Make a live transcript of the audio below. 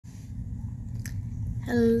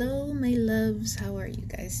Hello, my loves. How are you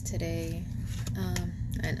guys today?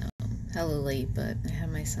 I know, hella late, but I have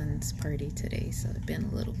my son's party today, so I've been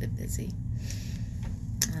a little bit busy.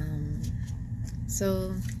 Um,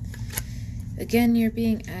 so, again, you're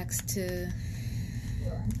being asked to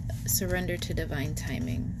surrender to divine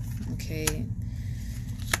timing, okay?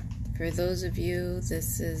 For those of you,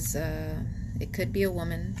 this is, it could be a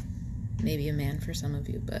woman, maybe a man for some of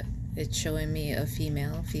you, but it's showing me a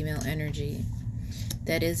female energy.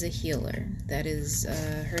 That is a healer. That is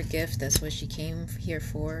her gift. That's what she came here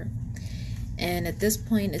for. And at this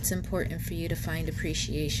point, it's important for you to find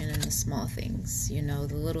appreciation in the small things, the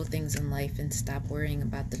little things in life, and stop worrying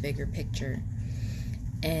about the bigger picture.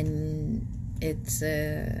 And it's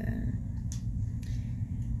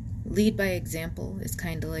lead by example. It's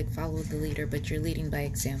kind of like follow the leader, but you're leading by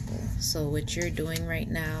example. So what you're doing right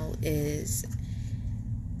now is,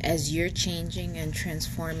 as you're changing and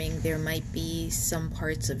transforming, there might be some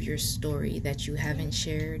parts of your story that you haven't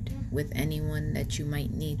shared with anyone that you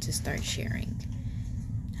might need to start sharing.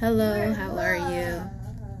 Hello, how are you?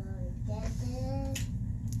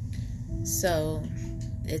 So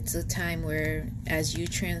it's a time where, as you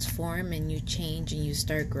transform and you change and you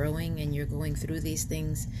start growing and you're going through these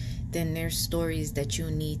things, then there's stories that you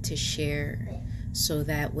need to share, so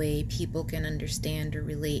that way people can understand or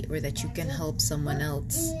relate, or that you can help someone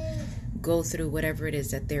else go through whatever it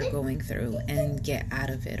is that they're going through and get out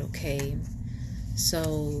of it, okay?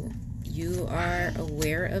 So you are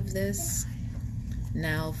aware of this.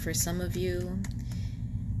 Now, for some of you,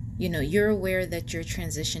 you're aware that you're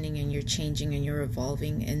transitioning and you're changing and you're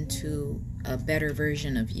evolving into a better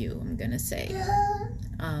version of you, I'm gonna say.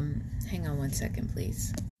 Hang on one second,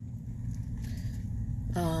 please.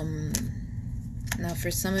 Now,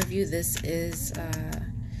 for some of you, this is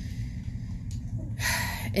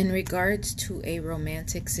in regards to a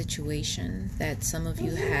romantic situation that some of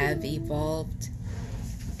you have evolved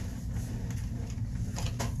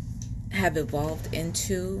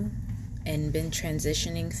into and been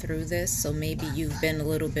transitioning through this. So maybe you've been a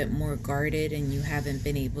little bit more guarded and you haven't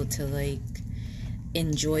been able to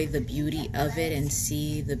enjoy the beauty of it and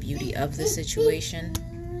see the beauty of the situation.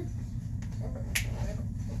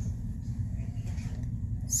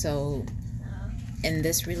 So in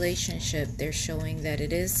this relationship, they're showing that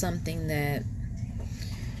it is something that,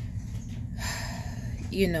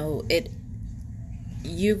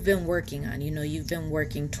 you've been working on, you've been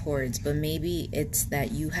working towards, but maybe it's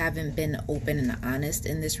that you haven't been open and honest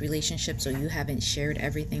in this relationship, so you haven't shared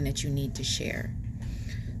everything that you need to share.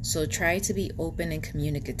 So try to be open and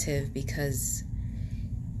communicative, because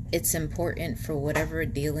it's important for whatever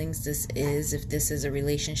dealings this is. If this is a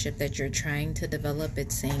relationship that you're trying to develop,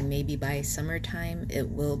 it's saying maybe by summertime it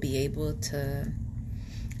will be able to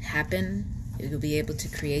happen. You'll be able to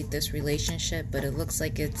create this relationship, but it looks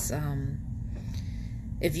like it's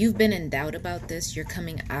if you've been in doubt about this, you're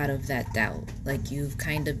coming out of that doubt. Like, you've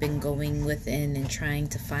kind of been going within and trying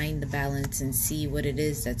to find the balance and see what it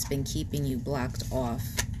is that's been keeping you blocked off,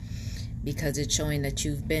 because it's showing that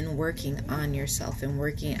you've been working on yourself and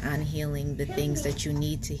working on healing the things that you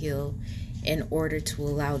need to heal in order to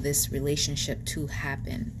allow this relationship to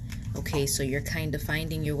happen. Okay, so you're kind of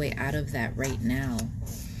finding your way out of that right now.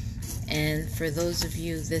 And for those of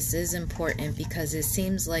you, this is important, because it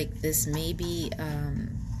seems like this may be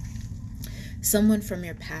someone from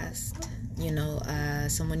your past,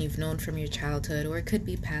 someone you've known from your childhood, or it could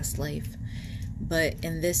be past life. But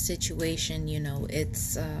in this situation,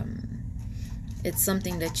 it's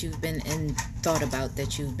something that you've been thought about,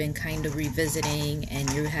 that you've been kind of revisiting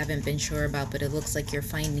and you haven't been sure about, but it looks like you're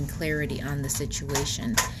finding clarity on the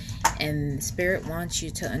situation. And Spirit wants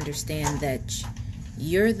you to understand that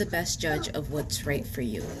you're the best judge of what's right for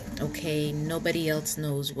you, okay? Nobody else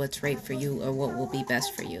knows what's right for you or what will be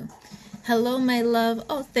best for you. Hello, my love.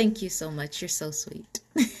 Oh, thank you so much. You're so sweet.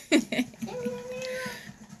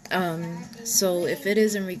 So if it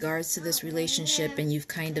is in regards to this relationship and you've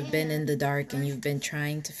kind of been in the dark and you've been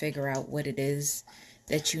trying to figure out what it is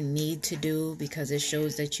that you need to do, because it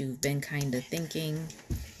shows that you've been kind of thinking,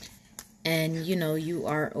 and you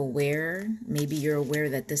are aware, maybe you're aware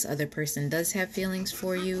that this other person does have feelings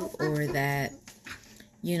for you, or that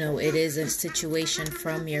it is a situation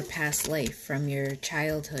from your past life, from your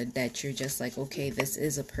childhood, that you're just like, okay, this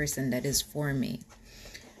is a person that is for me.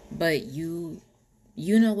 But you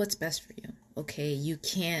know what's best for you, okay? You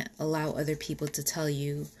can't allow other people to tell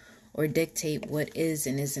you or dictate what is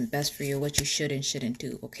and isn't best for you, what you should and shouldn't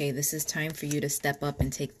do, okay? This is time for you to step up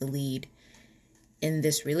and take the lead in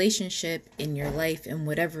this relationship, in your life, and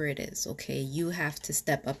whatever it is, okay? You have to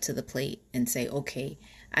step up to the plate and say, okay,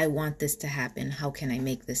 I want this to happen. How can I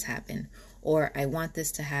make this happen? Or I want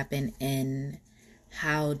this to happen, and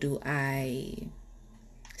how do I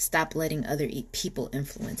stop letting other people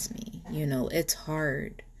influence me? You know, it's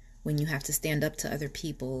hard when you have to stand up to other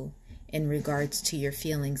people in regards to your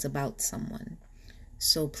feelings about someone.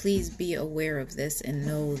 So please be aware of this and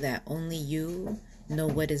know that only you know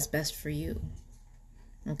what is best for you.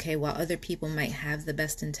 Okay, while other people might have the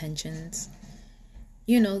best intentions,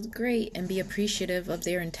 you know, great, and be appreciative of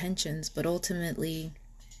their intentions, but ultimately,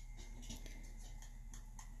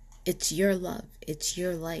 it's your love, it's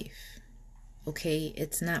your life. Okay,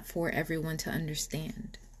 it's not for everyone to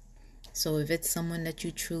understand. So if it's someone that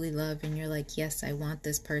you truly love and you're like, yes, I want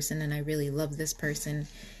this person and I really love this person,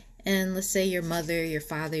 and let's say your mother, your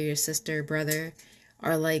father, your sister, brother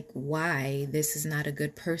are like, why? This is not a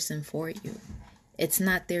good person for you. It's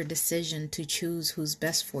not their decision to choose who's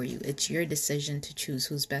best for you. It's your decision to choose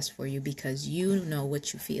who's best for you, because you know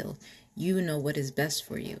what you feel. You know what is best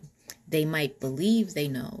for you. They might believe they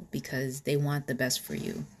know because they want the best for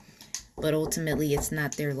you. But ultimately, it's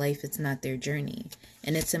not their life. It's not their journey.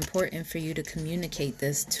 And it's important for you to communicate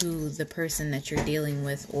this to the person that you're dealing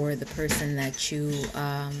with, or the person that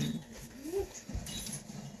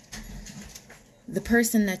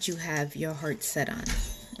you have your heart set on.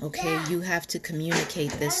 Okay, you have to communicate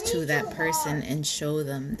this to that person and show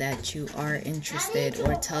them that you are interested,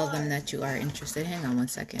 or tell them that you are interested. Hang on one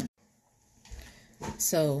second.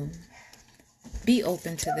 So be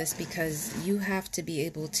open to this, because you have to be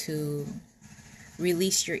able to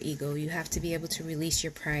release your ego. You have to be able to release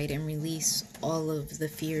your pride and release all of the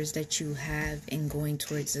fears that you have in going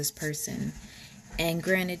towards this person. And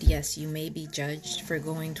granted, yes, you may be judged for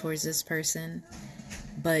going towards this person,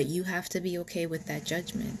 but you have to be okay with that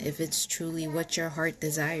judgment. If it's truly what your heart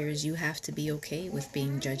desires, you have to be okay with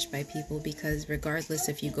being judged by people, because regardless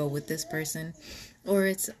if you go with this person or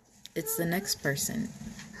it's the next person,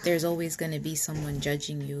 there's always going to be someone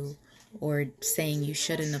judging you or saying you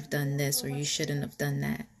shouldn't have done this or you shouldn't have done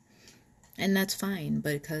that. And that's fine,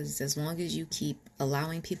 because as long as you keep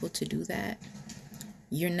allowing people to do that,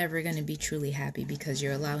 you're never going to be truly happy, because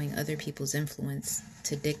you're allowing other people's influence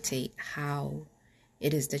to dictate how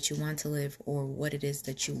it is that you want to live, or what it is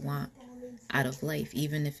that you want out of life,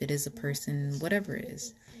 even if it is a person, whatever it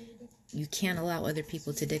is. You can't allow other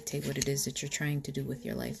people to dictate what it is that you're trying to do with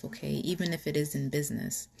your life, okay? Even if it is in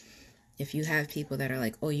business. If you have people that are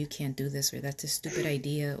like, oh, you can't do this, or that's a stupid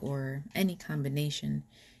idea, or any combination,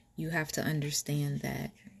 you have to understand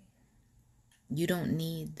that you don't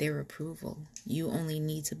need their approval. You only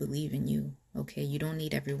need to believe in you, okay? You don't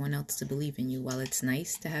need everyone else to believe in you. While it's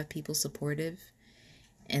nice to have people supportive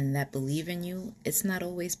and that believe in you, it's not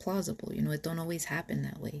always plausible. You know, it don't always happen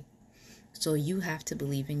that way. So you have to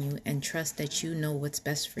believe in you and trust that you know what's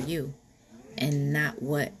best for you, and not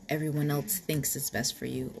what everyone else thinks is best for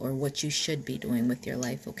you, or what you should be doing with your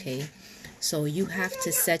life, okay? So you have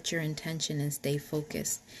to set your intention and stay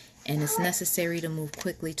focused. And it's necessary to move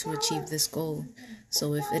quickly to achieve this goal.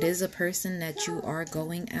 So if it is a person that you are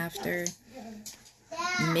going after,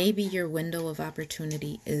 maybe your window of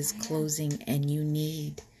opportunity is closing and you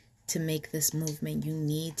need to make this movement. You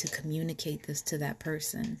need to communicate this to that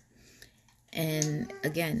person. And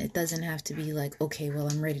again, it doesn't have to be like, okay,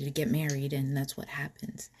 well, I'm ready to get married and that's what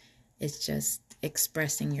happens. It's just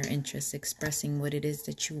expressing your interests, expressing what it is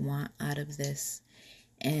that you want out of this,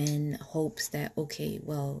 and hopes that, okay,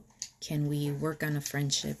 well, can we work on a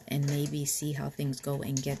friendship and maybe see how things go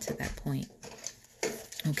and get to that point?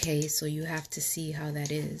 Okay, so you have to see how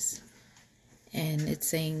that is. And it's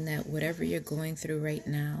saying that whatever you're going through right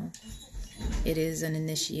now, it is an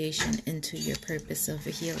initiation into your purpose of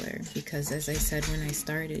a healer. Because as I said when I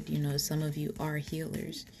started, you know, some of you are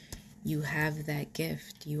healers. You have that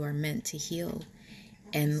gift. You are meant to heal.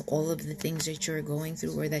 And all of the things that you're going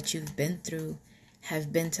through, or that you've been through,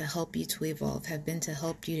 have been to help you to evolve, have been to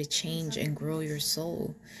help you to change and grow your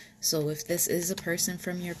soul. So if this is a person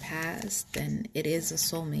from your past, then it is a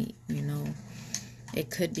soulmate, you know.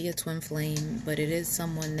 It could be a twin flame, but it is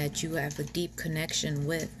someone that you have a deep connection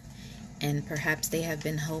with. And perhaps they have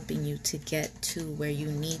been helping you to get to where you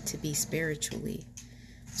need to be spiritually.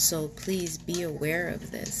 So please be aware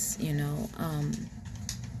of this, you know.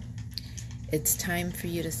 It's time for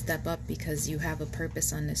you to step up, because you have a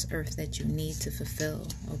purpose on this earth that you need to fulfill,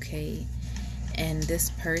 okay? And this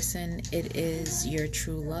person, it is your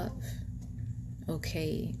true love,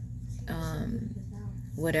 okay?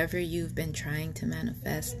 Whatever you've been trying to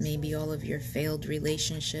manifest, maybe all of your failed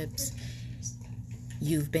relationships,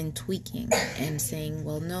 you've been tweaking and saying,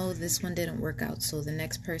 well, no, this one didn't work out, so the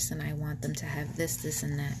next person, I want them to have this, this,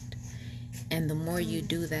 and that. And the more you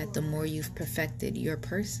do that, the more you've perfected your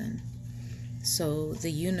person. So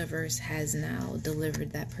the universe has now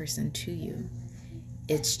delivered that person to you.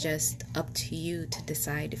 It's just up to you to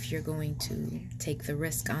decide if you're going to take the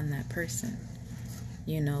risk on that person,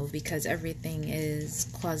 because everything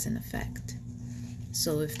is cause and effect.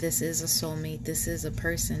 So if this is a soulmate, this is a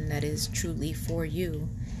person that is truly for you,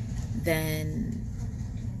 then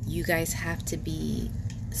you guys have to be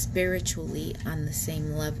spiritually on the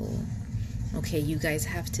same level. Okay, you guys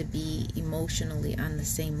have to be emotionally on the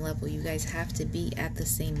same level. You guys have to be at the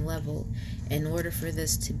same level in order for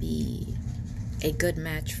this to be a good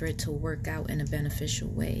match, for it to work out in a beneficial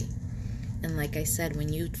way. And like I said,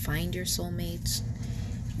 when you find your soulmates,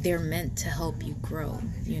 they're meant to help you grow.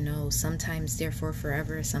 Sometimes they're for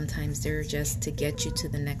forever. Sometimes they're just to get you to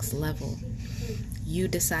the next level. You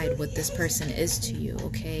decide what this person is to you,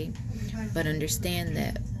 okay? But understand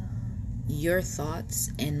that your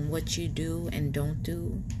thoughts and what you do and don't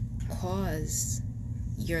do cause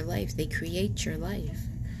your life. They create your life.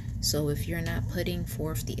 So if you're not putting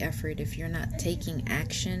forth the effort, if you're not taking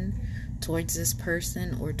action towards this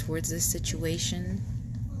person or towards this situation,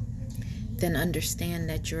 then understand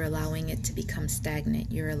that you're allowing it to become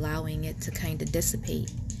stagnant. You're allowing it to kind of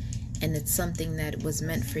dissipate. And it's something that was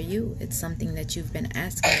meant for you. It's something that you've been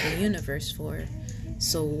asking the universe for.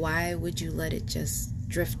 So why would you let it just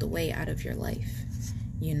drift away out of your life?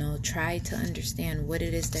 Try to understand what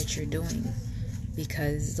it is that you're doing.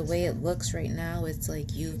 Because the way it looks right now, it's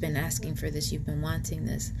like you've been asking for this, you've been wanting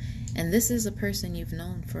this. And this is a person you've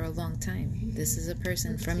known for a long time. This is a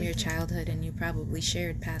person from your childhood, and you probably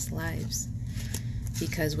shared past lives.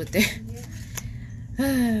 Because with their...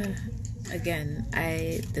 Again,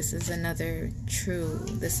 this is a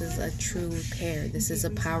true pair. This is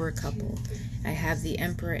a power couple. I have the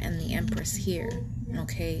Emperor and the Empress here,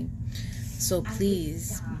 okay? So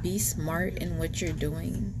please, be smart in what you're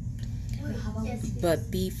doing, but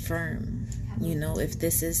be firm. If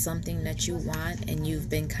this is something that you want and you've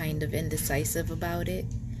been kind of indecisive about it,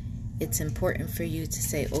 it's important for you to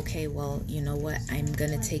say, okay, well, you know what? I'm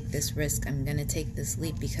going to take this risk. I'm going to take this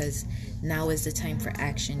leap, because now is the time for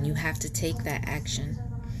action. You have to take that action,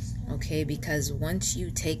 okay? Because once you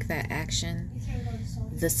take that action,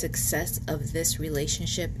 the success of this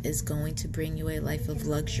relationship is going to bring you a life of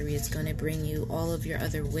luxury. It's going to bring you all of your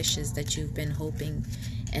other wishes that you've been hoping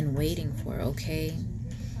and waiting for, okay?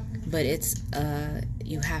 But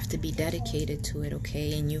you have to be dedicated to it,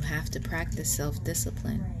 okay? And you have to practice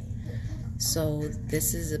self-discipline. So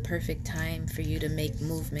this is a perfect time for you to make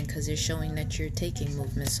movement, because you're showing that you're taking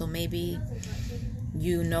movement. So maybe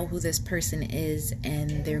you know who this person is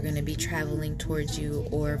and they're going to be traveling towards you,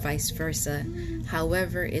 or vice versa.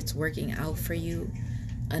 However it's working out for you,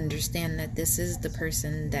 understand that this is the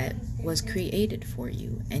person that was created for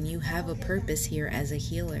you, and you have a purpose here as a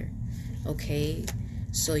healer, okay?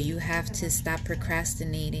 So you have to stop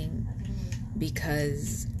procrastinating,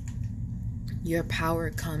 because your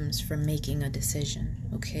power comes from making a decision,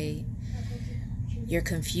 okay? Your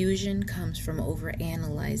confusion comes from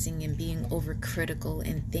overanalyzing and being overcritical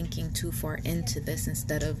and thinking too far into this,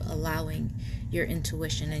 instead of allowing your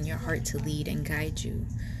intuition and your heart to lead and guide you.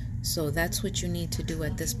 So that's what you need to do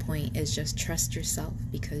at this point, is just trust yourself,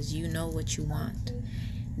 because you know what you want.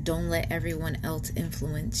 Don't let everyone else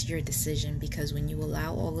influence your decision, because when you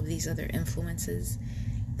allow all of these other influences,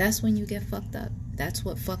 that's when you get fucked up. That's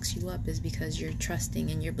what fucks you up, is because you're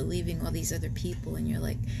trusting and you're believing all these other people, and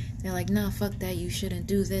they're like, nah, fuck that, you shouldn't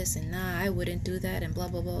do this, and nah, I wouldn't do that, and blah,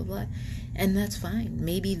 blah, blah, blah. And that's fine.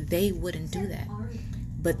 Maybe they wouldn't do that.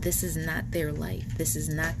 But this is not their life. This is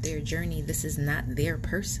not their journey. This is not their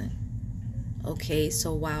person. Okay,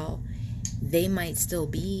 so while they might still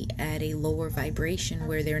be at a lower vibration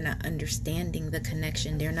where they're not understanding the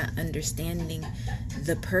connection, they're not understanding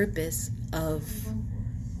the purpose of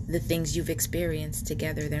the things you've experienced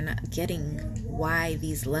together, they're not getting why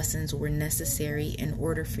these lessons were necessary in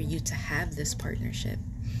order for you to have this partnership.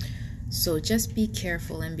 So just be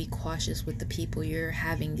careful and be cautious with the people you're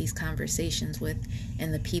having these conversations with,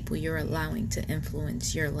 and the people you're allowing to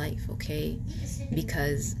influence your life, okay?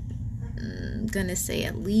 Because I'm gonna say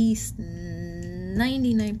at least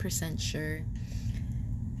 99% sure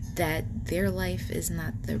that their life is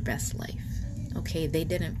not their best life, okay? They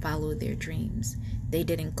didn't follow their dreams. They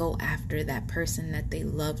didn't go after that person that they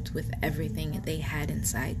loved with everything they had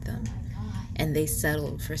inside them. And they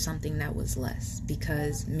settled for something that was less,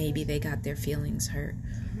 because maybe they got their feelings hurt,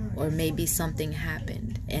 or maybe something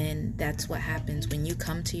happened. And that's what happens when you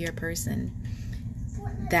come to your person.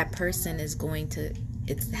 That person is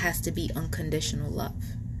it has to be unconditional love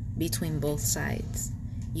between both sides.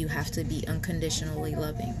 You have to be unconditionally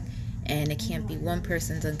loving. And it can't be one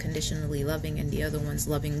person's unconditionally loving and the other one's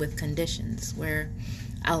loving with conditions, where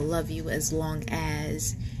I'll love you as long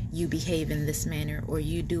as you behave in this manner, or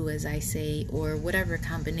you do as I say, or whatever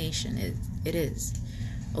combination it is.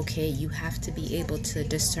 Okay, you have to be able to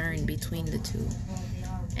discern between the two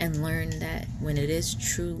and learn that when it is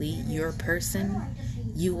truly your person,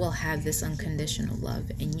 you will have this unconditional love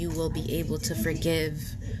and you will be able to forgive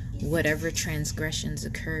whatever transgressions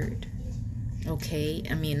occurred. Okay,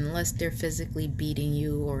 I mean, unless they're physically beating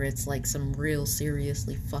you or it's like some real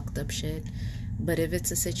seriously fucked up shit. But if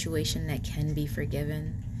it's a situation that can be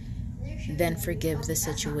forgiven, then forgive the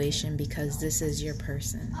situation, because this is your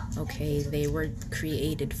person. Okay, they were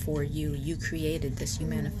created for you. You created this, you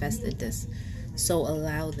manifested this. So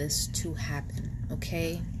allow this to happen.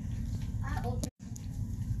 Okay.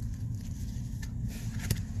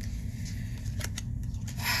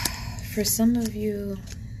 For some of you,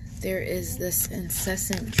 there is this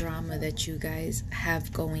incessant drama that you guys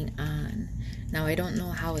have going on. Now, I don't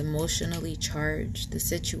know how emotionally charged the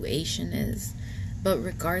situation is, but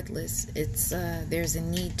regardless, it's there's a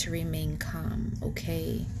need to remain calm,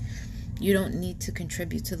 okay? You don't need to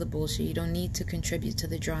contribute to the bullshit. You don't need to contribute to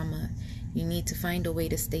the drama. You need to find a way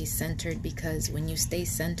to stay centered, because when you stay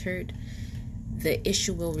centered, the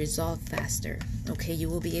issue will resolve faster, okay? You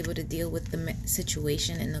will be able to deal with the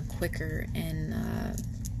situation in a quicker and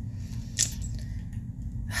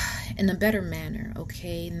in a better manner,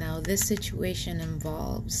 okay? Now, this situation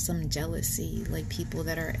involves some jealousy, like people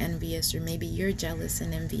that are envious, or maybe you're jealous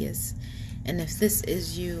and envious. And if this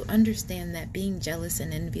is you, understand that being jealous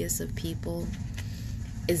and envious of people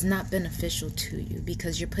is not beneficial to you,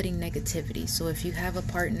 because you're putting negativity. So if you have a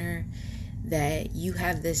partner that you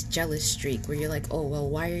have this jealous streak where you're like, oh, well,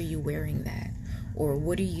 why are you wearing that? Or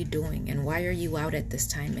what are you doing? And why are you out at this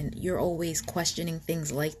time? And you're always questioning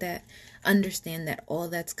things like that. Understand that all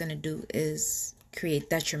that's going to do is create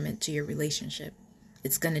detriment to your relationship.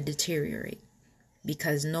 It's going to deteriorate,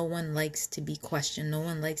 because no one likes to be questioned. No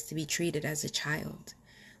one likes to be treated as a child.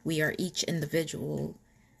 We are each individual.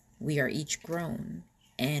 We are each grown.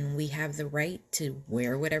 And we have the right to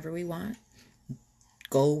wear whatever we want,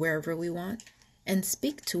 go wherever we want, and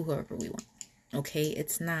speak to whoever we want. Okay?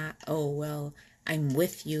 It's not, oh, well, I'm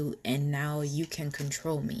with you and now you can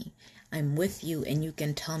control me. I'm with you and you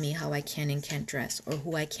can tell me how I can and can't dress, or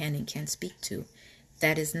who I can and can't speak to.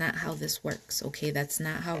 That is not how this works, okay? That's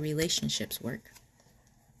not how relationships work.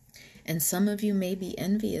 And some of you may be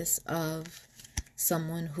envious of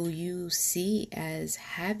someone who you see as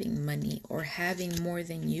having money or having more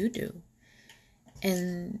than you do.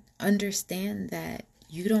 And understand that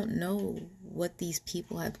you don't know what these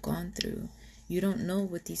people have gone through. You don't know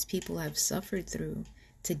what these people have suffered through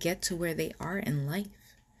to get to where they are in life.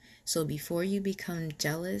 So before you become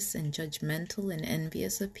jealous and judgmental and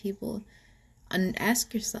envious of people,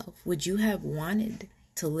 ask yourself, would you have wanted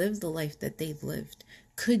to live the life that they've lived?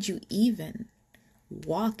 Could you even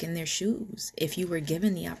walk in their shoes? If you were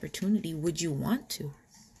given the opportunity, would you want to?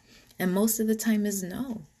 And most of the time is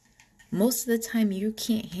no. Most of the time you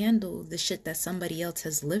can't handle the shit that somebody else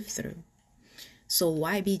has lived through. So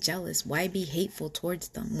why be jealous? Why be hateful towards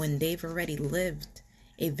them when they've already lived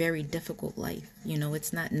a very difficult life? You know,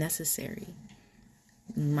 it's not necessary.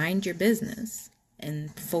 Mind your business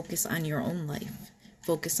and focus on your own life.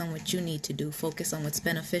 Focus on what you need to do. Focus on what's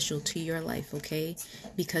beneficial to your life, okay?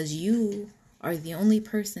 Because you are the only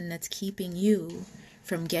person that's keeping you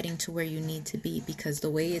from getting to where you need to be. Because the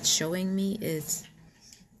way it's showing me is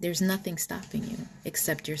there's nothing stopping you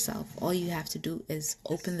except yourself. All you have to do is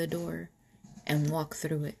open the door and walk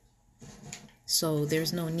through it. So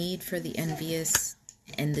there's no need for the envious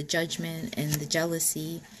and the judgment and the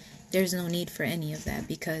jealousy. There's no need for any of that,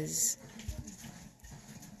 because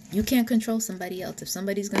you can't control somebody else. If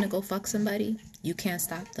somebody's gonna go fuck somebody, you can't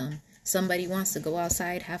stop them. Somebody wants to go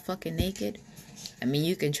outside half fucking naked, I mean,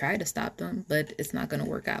 you can try to stop them, but it's not gonna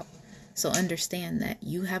work out. So understand that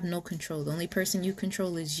you have no control. The only person you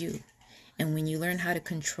control is you. And when you learn how to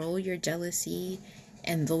control your jealousy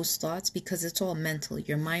and those thoughts, because it's all mental,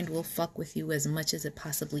 your mind will fuck with you as much as it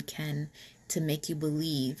possibly can to make you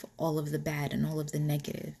believe all of the bad and all of the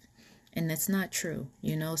negative. And that's not true.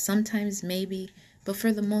 You know, sometimes maybe, but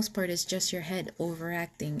for the most part, it's just your head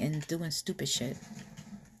overacting and doing stupid shit.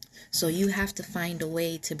 So you have to find a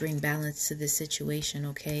way to bring balance to this situation,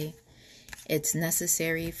 okay? It's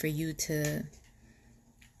necessary for you to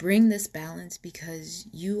bring this balance, because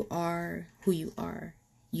you are who you are.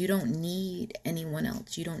 You don't need anyone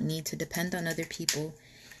else. You don't need to depend on other people.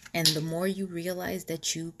 And the more you realize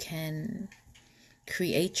that you can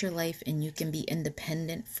create your life and you can be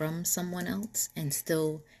independent from someone else and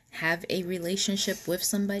still have a relationship with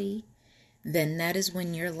somebody, then that is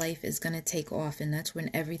when your life is going to take off, and that's when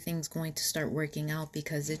everything's going to start working out,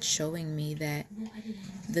 because it's showing me that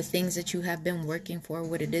the things that you have been working for,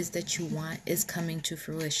 what it is that you want, is coming to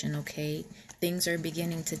fruition, okay? Things are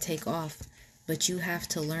beginning to take off, but you have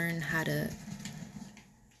to learn how to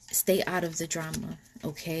stay out of the drama,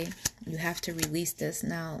 okay? You have to release this.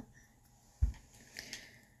 Now,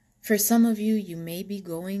 for some of you, you may be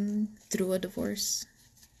going through a divorce.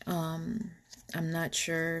 I'm not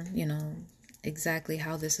sure, exactly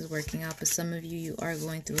how this is working out, but some of you are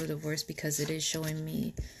going through a divorce, because it is showing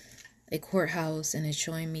me a courthouse and it's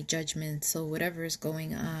showing me judgment. So whatever is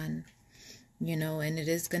going on, and it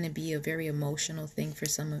is going to be a very emotional thing for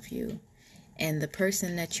some of you. And the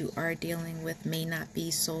person that you are dealing with may not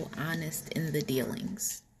be so honest in the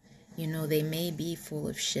dealings. They may be full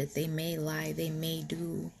of shit. They may lie. They may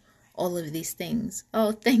do all of these things.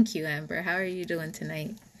 Oh, thank you, Amber. How are you doing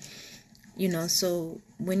tonight? So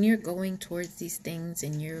when you're going towards these things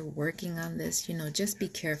and you're working on this, just be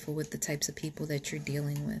careful with the types of people that you're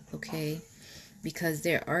dealing with, okay? Because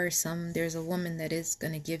there's a woman that is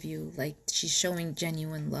going to give you, she's showing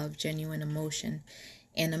genuine love, genuine emotion,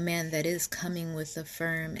 and a man that is coming with a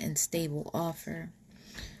firm and stable offer.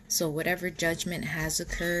 So whatever judgment has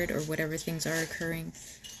occurred or whatever things are occurring,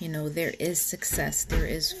 there is success, there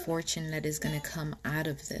is fortune that is going to come out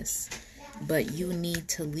of this. But you need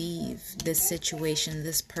to leave this situation,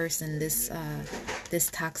 this person, this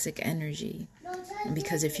toxic energy.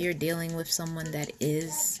 Because if you're dealing with someone that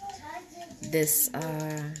is this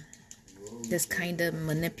kind of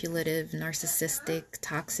manipulative, narcissistic,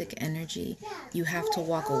 toxic energy, you have to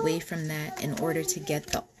walk away from that in order to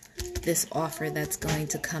get this offer that's going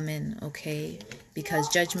to come in, okay? Because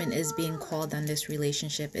judgment is being called on this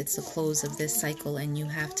relationship. It's the close of this cycle, and you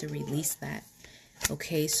have to release that.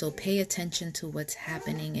 Okay, so pay attention to what's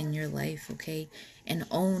happening in your life, okay? And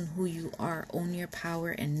own who you are, own your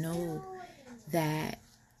power, and know that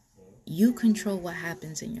you control what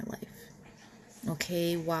happens in your life.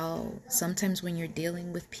 Okay, while sometimes when you're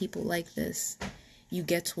dealing with people like this, you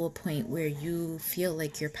get to a point where you feel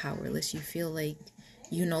like you're powerless. You feel like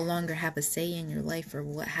you no longer have a say in your life or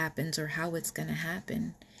what happens or how it's going to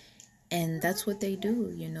happen. And that's what they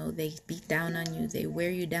do, they beat down on you. They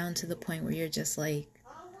wear you down to the point where you're just like,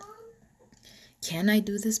 can I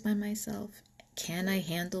do this by myself? Can I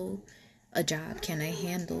handle a job? Can I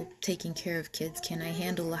handle taking care of kids? Can I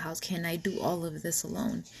handle a house? Can I do all of this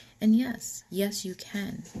alone? And yes, you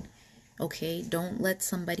can. Okay, don't let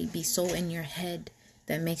somebody be so in your head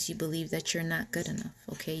that makes you believe that you're not good enough.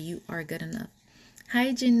 Okay, you are good enough.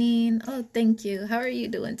 Hi, Janine. Oh, thank you. How are you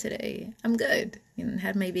doing today? I'm good.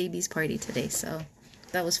 Had my baby's party today, so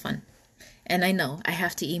that was fun. And I know I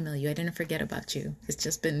have to email you. I didn't forget about you. It's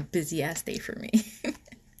just been a busy ass day for me.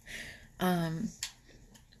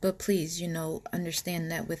 But please,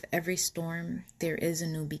 understand that with every storm, there is a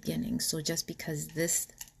new beginning. So just because this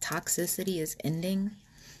toxicity is ending,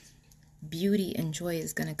 beauty and joy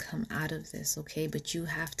is going to come out of this, okay? But you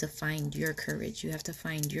have to find your courage. You have to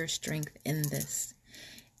find your strength in this.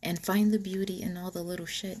 And find the beauty in all the little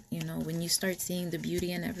shit, When you start seeing the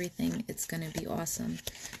beauty in everything, it's going to be awesome.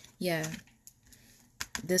 Yeah.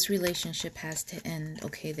 This relationship has to end.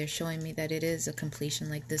 Okay, they're showing me that it is a completion.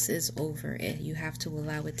 Like, this is over. You have to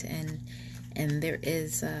allow it to end. And there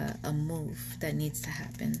is a move that needs to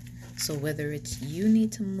happen. So whether it's you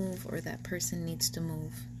need to move or that person needs to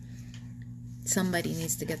move, somebody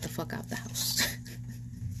needs to get the fuck out the house.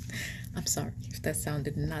 I'm sorry if that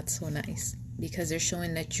sounded not so nice. Because they're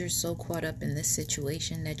showing that you're so caught up in this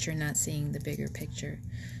situation that you're not seeing the bigger picture.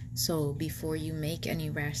 So before you make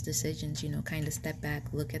any rash decisions, kind of step back,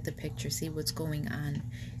 look at the picture, see what's going on,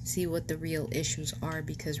 see what the real issues are.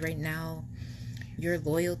 Because right now, your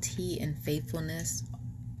loyalty and faithfulness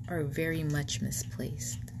are very much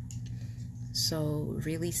misplaced. So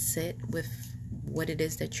really sit with what it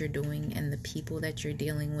is that you're doing and the people that you're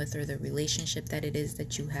dealing with, or the relationship that it is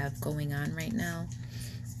that you have going on right now.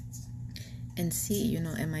 And see,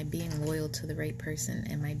 am I being loyal to the right person?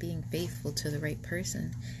 Am I being faithful to the right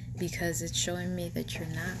person? Because it's showing me that you're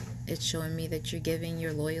not. It's showing me that you're giving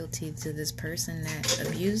your loyalty to this person that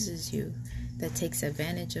abuses you, that takes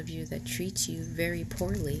advantage of you, that treats you very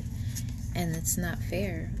poorly. And it's not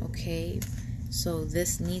fair, okay? So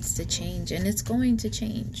this needs to change, and it's going to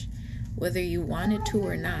change. Whether you want it to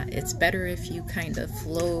or not, it's better if you kind of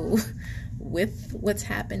flow with what's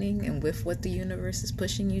happening and with what the universe is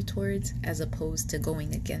pushing you towards, as opposed to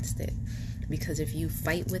going against it. Because if you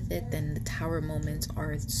fight with it, then the tower moments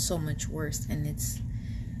are so much worse, and it's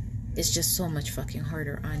just so much fucking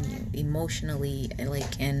harder on you emotionally,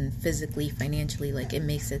 and physically, financially. It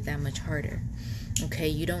makes it that much harder. Okay,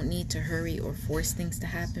 you don't need to hurry or force things to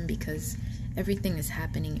happen, because everything is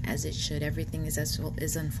happening as it should. Everything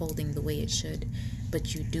is unfolding the way it should.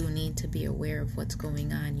 But you do need to be aware of what's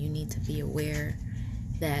going on. You need to be aware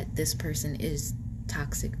that this person is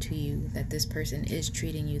toxic to you, that this person is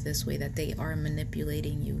treating you this way, that they are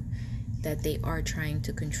manipulating you, that they are trying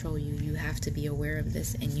to control you. You have to be aware of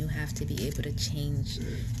this, and you have to be able to change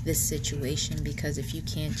this situation, because if you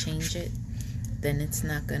can't change it, then it's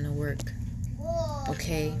not going to work.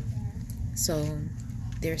 Okay? So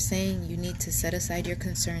they're saying you need to set aside your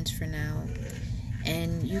concerns for now,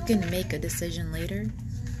 and you can make a decision later,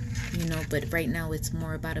 but right now it's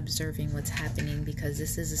more about observing what's happening, because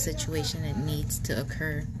this is a situation that needs to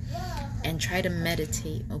occur. And try to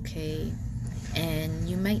meditate, okay? And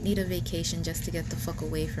you might need a vacation just to get the fuck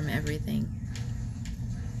away from everything.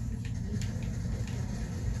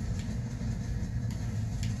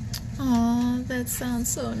 Oh, that sounds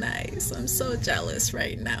so nice. I'm so jealous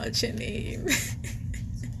right now, Janine.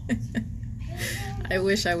 I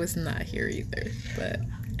wish I was not here either, but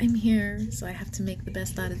I'm here, so I have to make the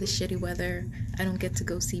best out of the shitty weather. I don't get to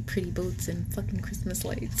go see pretty boats and fucking Christmas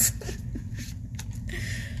lights.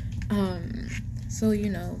 So,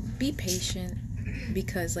 be patient,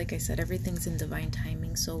 because like I said, everything's in divine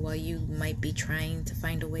timing. So while you might be trying to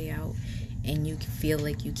find a way out, and you feel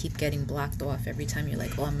like you keep getting blocked off every time you're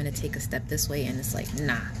like, oh, I'm going to take a step this way, and it's like,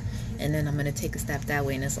 nah. And then I'm going to take a step that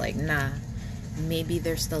way, and it's like, nah. Maybe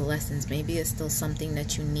there's still lessons. Maybe it's still something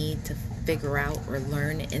that you need to figure out or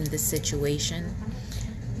learn in this situation.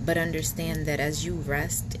 But understand that as you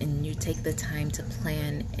rest and you take the time to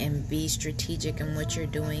plan and be strategic in what you're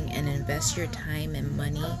doing, and invest your time and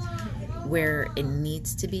money where it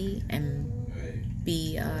needs to be, and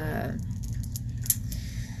be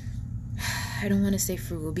I don't want to say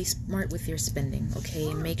frugal, be smart with your spending,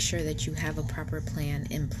 okay? And make sure that you have a proper plan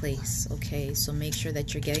in place, okay? So make sure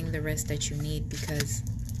that you're getting the rest that you need, because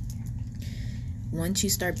once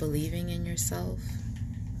you start believing in yourself,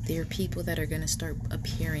 there are people that are going to start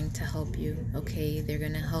appearing to help you, okay? They're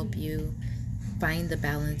going to help you find the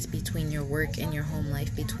balance between your work and your home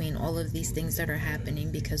life, between all of these things that are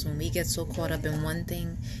happening, because when we get so caught up in one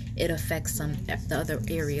thing, it affects the other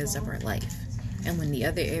areas of our life. And when the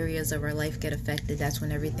other areas of our life get affected, that's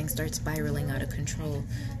when everything starts spiraling out of control.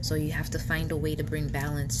 So you have to find a way to bring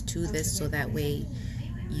balance to this, so that way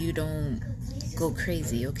you don't go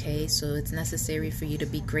crazy, okay? So it's necessary for you to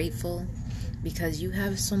be grateful, because you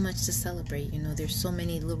have so much to celebrate. There's so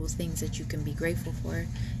many little things that you can be grateful for.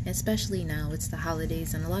 And especially now, it's the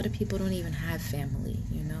holidays, and a lot of people don't even have family,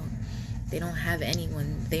 They don't have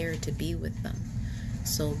anyone there to be with them.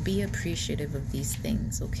 So be appreciative of these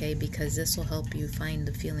things, okay? Because this will help you find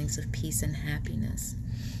the feelings of peace and happiness.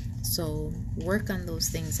 So work on those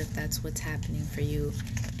things if that's what's happening for you.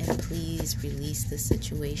 And please release the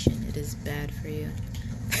situation. It is bad for you.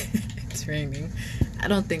 It's raining. I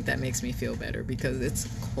don't think that makes me feel better, because it's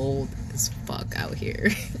cold as fuck out here.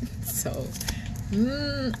 So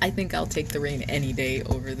I think I'll take the rain any day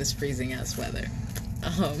over this freezing ass weather.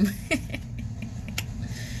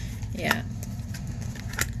 Yeah.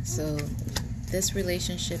 So this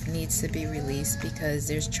relationship needs to be released, because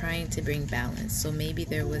there's trying to bring balance. So maybe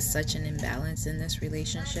there was such an imbalance in this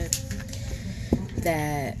relationship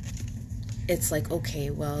that it's like, okay,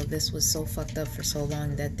 well, this was so fucked up for so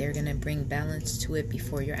long that they're going to bring balance to it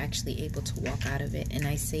before you're actually able to walk out of it. And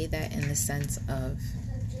I say that in the sense of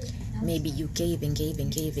maybe you gave and gave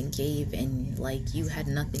and gave and gave, and like you had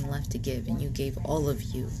nothing left to give, and you gave all of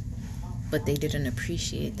you. But they didn't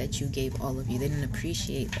appreciate that you gave all of you. They didn't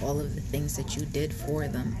appreciate all of the things that you did for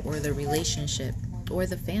them, or the relationship, or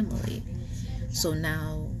the family. So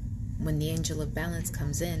now, when the angel of balance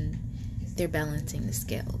comes in, they're balancing the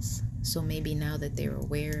scales. So maybe now that they're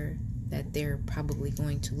aware that they're probably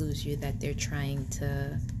going to lose you, that they're trying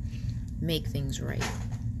to make things right.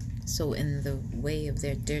 So in the way of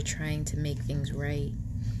they're trying to make things right,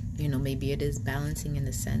 maybe it is balancing in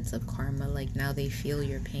the sense of karma. Like now they feel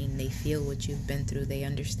your pain, they feel what you've been through, they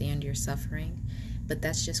understand your suffering. But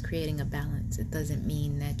that's just creating a balance. It doesn't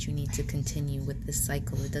mean that you need to continue with this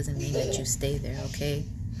cycle. It doesn't mean that you stay there, okay?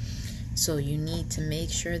 So you need to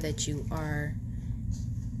make sure that you are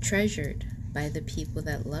treasured by the people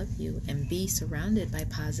that love you, and be surrounded by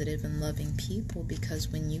positive and loving people, because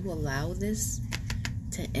when you allow this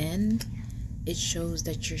to end, it shows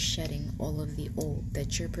that you're shedding all of the old,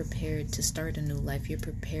 that you're prepared to start a new life. You're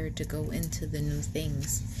prepared to go into the new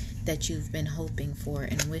things that you've been hoping for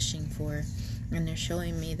and wishing for. And they're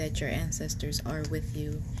showing me that your ancestors are with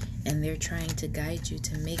you, and they're trying to guide you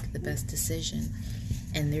to make the best decision.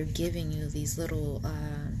 And they're giving you these little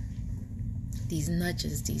these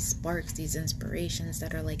nudges, these sparks, these inspirations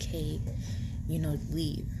that are like, hey,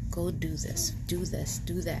 leave, go do this, do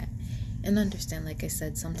that. And understand, like I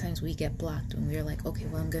said, sometimes we get blocked when we're like, okay,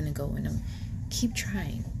 well, I'm gonna go, and keep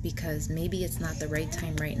trying, because maybe it's not the right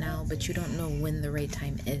time right now, but you don't know when the right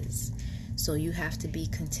time is. So you have to be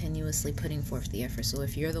continuously putting forth the effort. So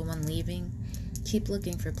if you're the one leaving, keep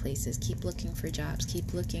looking for places, keep looking for jobs,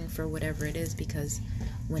 keep looking for whatever it is, because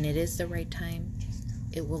when it is the right time,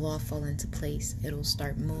 it will all fall into place. It'll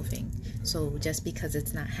start moving. So just because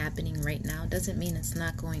it's not happening right now doesn't mean it's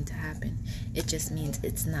not going to happen. It just means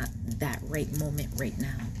it's not that right moment right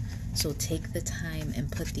now. So take the time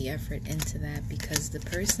and put the effort into that, because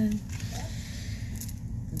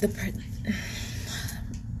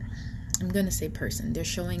I'm going to say person. They're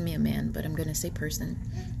showing me a man, but I'm going to say person,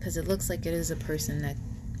 because it looks like it is a person that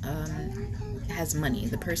has money.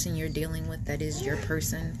 The person you're dealing with, that is your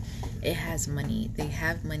person, it has money. They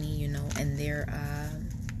have money, and they're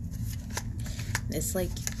it's like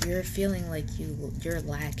you're feeling like you're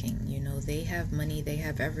lacking. They have money, they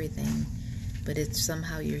have everything, but it's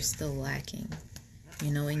somehow you're still lacking.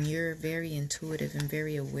 And you're very intuitive and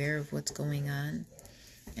very aware of what's going on,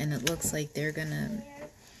 and it looks like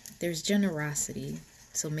there's generosity.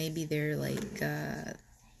 So maybe they're like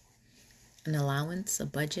an allowance, a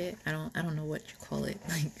budget. I don't know what you call it,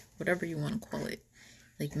 like whatever you want to call it.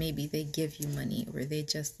 Like maybe they give you money, or they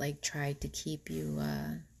just like try to keep you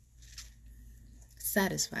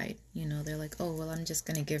satisfied. They're like, oh, well, I'm just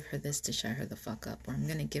gonna give her this to shut her the fuck up, or I'm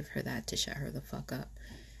gonna give her that to shut her the fuck up.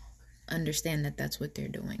 Understand that that's what they're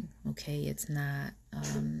doing, okay? It's not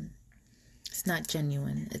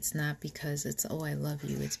genuine. It's not because it's, oh, I love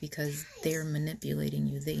you. It's because they're manipulating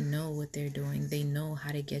you. They know what they're doing. They know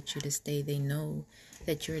how to get you to stay. They know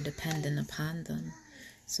that you're dependent upon them.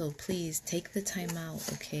 So please take the time out,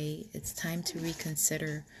 okay? It's time to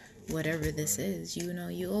reconsider whatever this is.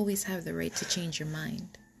 You always have the right to change your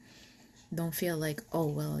mind. Don't feel like, oh,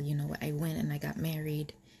 well, I went and I got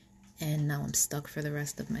married and now I'm stuck for the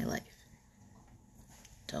rest of my life.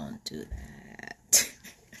 Don't do that.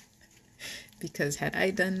 Because had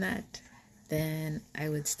I done that, then I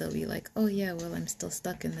would still be like, oh yeah, well, I'm still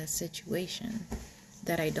stuck in this situation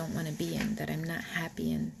that I don't want to be in, that I'm not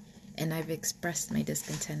happy in, and I've expressed my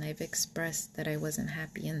discontent. I've expressed that I wasn't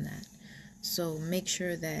happy in that. So make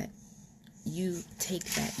sure that you take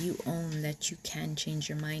that, you own that you can change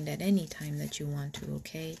your mind at any time that you want to,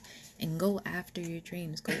 okay? And go after your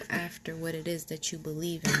dreams. Go after what it is that you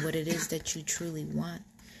believe in, what it is that you truly want.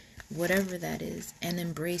 Whatever that is, and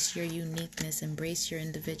embrace your uniqueness, embrace your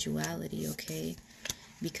individuality, okay?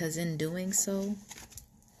 Because in doing so,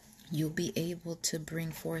 you'll be able to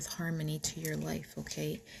bring forth harmony to your life,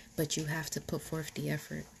 okay? But you have to put forth the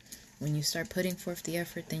effort. When you start putting forth the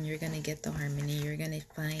effort, then you're going to get the harmony. You're going to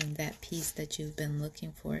find that peace that you've been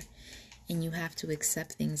looking for. And you have to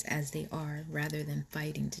accept things as they are rather than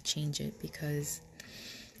fighting to change it, because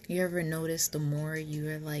you ever notice the more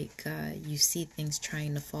you're like, you see things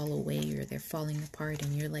trying to fall away, or they're falling apart,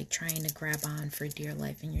 and you're like trying to grab on for dear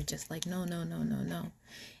life, and you're just like, no.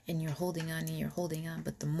 And you're holding on,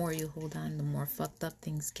 but the more you hold on, the more fucked up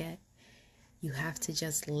things get. You have to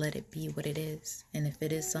just let it be what it is. And if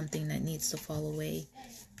it is something that needs to fall away,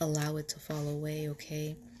 allow it to fall away,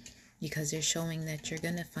 okay? Because they're showing that you're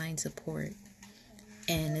going to find support.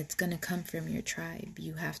 And it's going to come from your tribe.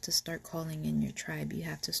 You have to start calling in your tribe. You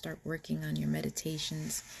have to start working on your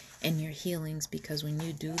meditations and your healings, because when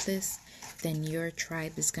you do this, then your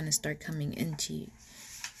tribe is going to start coming into you,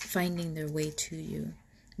 finding their way to you,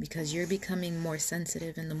 because you're becoming more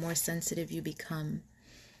sensitive. And the more sensitive you become,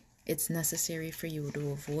 it's necessary for you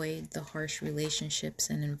to avoid the harsh relationships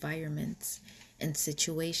and environments and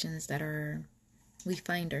situations that we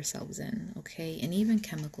find ourselves in, okay? And even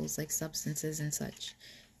chemicals like substances and such,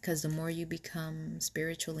 because the more you become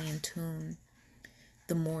spiritually in tune,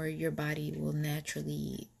 the more your body will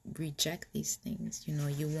naturally reject these things.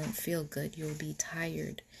 You won't feel good. You'll be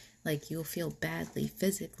tired. Like, you'll feel badly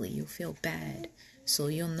physically. You'll feel bad. So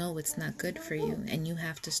you'll know it's not good for you, and you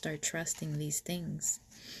have to start trusting these things.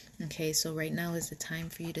 Okay, so right now is the time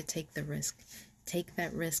for you to take the risk. Take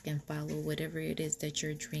that risk and follow whatever it is that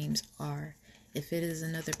your dreams are. If it is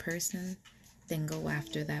another person, then go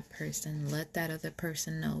after that person. Let that other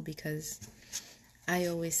person know, because I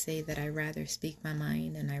always say that I rather speak my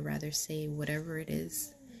mind and I rather say whatever it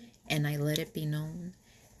is and I let it be known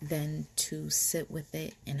than to sit with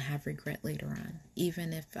it and have regret later on.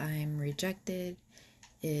 Even if I'm rejected,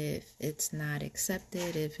 if it's not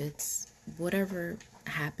accepted, if it's whatever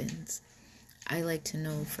happens, I like to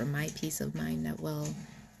know for my peace of mind that, well,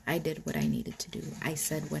 I did what I needed to do. I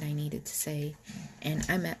said what I needed to say, and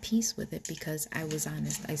I'm at peace with it because I was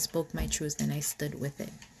honest. I spoke my truth and I stood with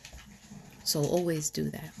it. So always do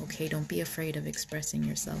that, okay? Don't be afraid of expressing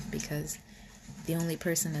yourself, because the only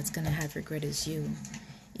person that's going to have regret is you.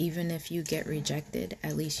 Even if you get rejected,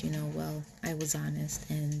 at least you know, well, I was honest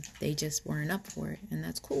and they just weren't up for it. And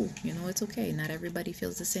that's cool. You know, it's okay. Not everybody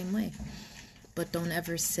feels the same way. But don't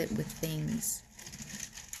ever sit with things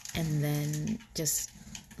and then just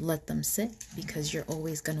let them sit, because you're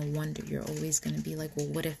always going to wonder. You're always going to be like, well,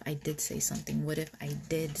 what if I did say something? What if I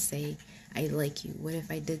did say I like you? What if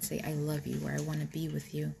I did say I love you, or I want to be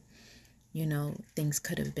with you? You know, things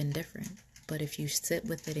could have been different. But if you sit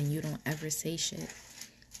with it and you don't ever say shit,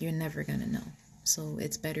 you're never going to know. So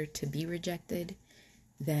it's better to be rejected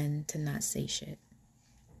than to not say shit.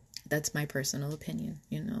 That's my personal opinion.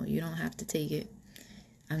 You know, you don't have to take it.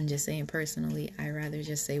 I'm just saying personally, I rather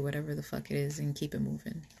just say whatever the fuck it is and keep it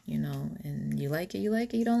moving, you know. And you like it, you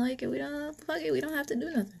like it. You don't like it, we don't, fuck it. We don't have to do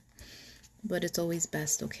nothing. But it's always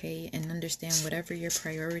best, okay? And understand whatever your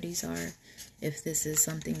priorities are. If this is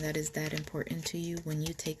something that is that important to you, when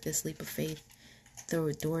you take this leap of faith,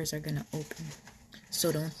 the doors are going to open.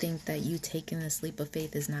 So don't think that you taking this leap of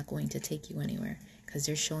faith is not going to take you anywhere, because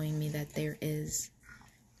they're showing me that there is.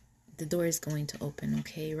 The door is going to open,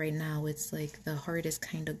 okay? Right now, it's like the heart is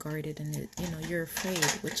kind of guarded, and it, you know, you're afraid,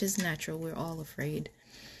 which is natural. We're all afraid.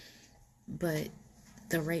 But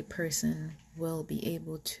the right person will be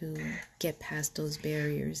able to get past those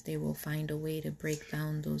barriers. They will find a way to break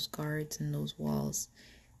down those guards and those walls.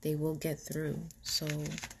 They will get through. So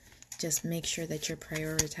just make sure that you're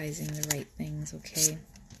prioritizing the right things, okay?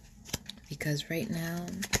 Because right now,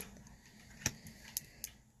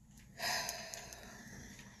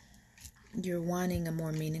 you're wanting a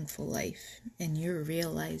more meaningful life, and you're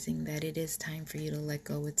realizing that it is time for you to let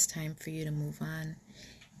go. It's time for you to move on.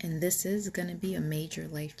 And this is going to be a major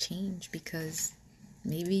life change, because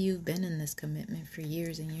maybe you've been in this commitment for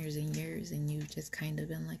years and years and years, and you've just kind of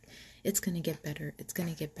been like, it's going to get better, it's going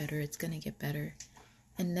to get better, it's going to get better.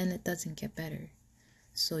 And then it doesn't get better.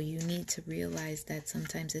 So you need to realize that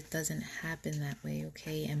sometimes it doesn't happen that way,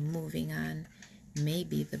 okay? And moving on may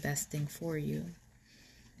be the best thing for you.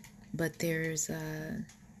 But there's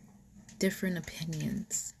different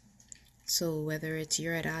opinions. So whether it's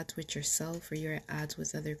you're at odds with yourself or you're at odds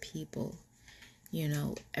with other people, you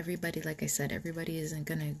know, everybody, like I said, everybody isn't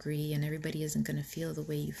going to agree, and everybody isn't going to feel the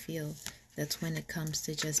way you feel. That's when it comes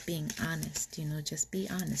to just being honest, you know, just be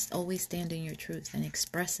honest. Always stand in your truth and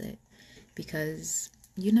express it, because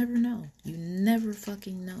you never know. You never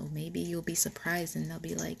fucking know. Maybe you'll be surprised and they'll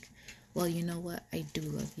be like, well, you know what? I do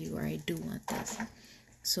love you, or I do want this.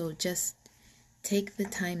 So just take the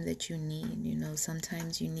time that you need. You know,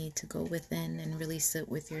 sometimes you need to go within and really sit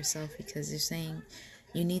with yourself, because you're saying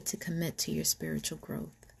you need to commit to your spiritual growth.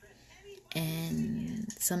 And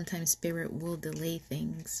sometimes spirit will delay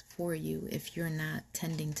things for you if you're not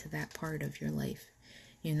tending to that part of your life.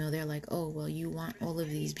 You know, they're like, oh, well, you want all of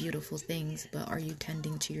these beautiful things, but are you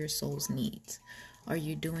tending to your soul's needs? Are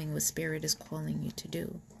you doing what spirit is calling you to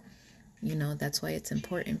do? You know, that's why it's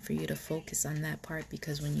important for you to focus on that part,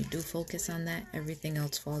 because when you do focus on that, everything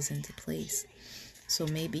else falls into place. So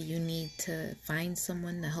maybe you need to find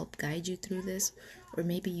someone to help guide you through this, or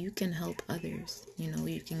maybe you can help others. You know,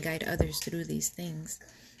 you can guide others through these things.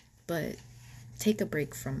 But take a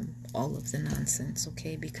break from all of the nonsense,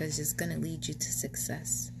 okay? Because it's going to lead you to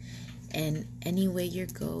success. And anyway you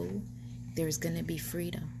go, there's going to be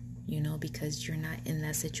freedom. You know, because you're not in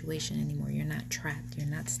that situation anymore. You're not trapped. You're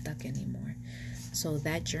not stuck anymore. So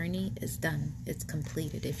that journey is done. It's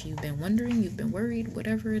completed. If you've been wondering, you've been worried,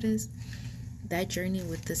 whatever it is, that journey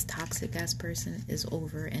with this toxic ass person is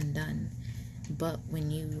over and done. But when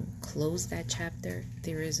you close that chapter,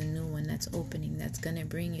 there is a new one that's opening, that's going to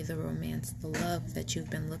bring you the romance, the love that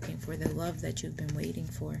you've been looking for, the love that you've been waiting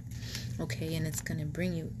for. Okay, and it's going to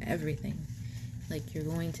bring you everything. Like, you're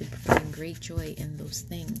going to find great joy in those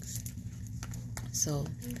things. So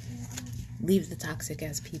leave the toxic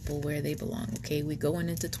ass people where they belong, okay? We going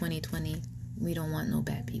into 2020. We don't want no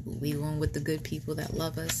bad people. We going with the good people that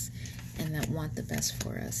love us and that want the best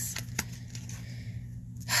for us.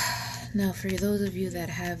 Now, for those of you that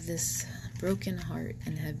have this broken heart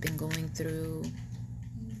and have been going through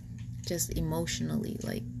just emotionally,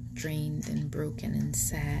 like, drained and broken and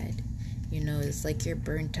sad, you know, it's like you're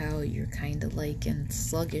burnt out, you're kind of like in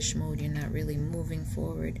sluggish mode, you're not really moving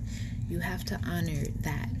forward. You have to honor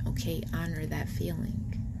that, okay? Honor that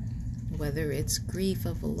feeling. Whether it's grief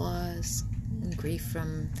of a loss, grief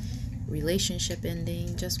from relationship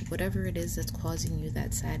ending, just whatever it is that's causing you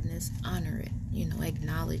that sadness, honor it. You know,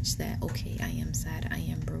 acknowledge that, okay, I am sad, I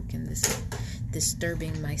am broken. This is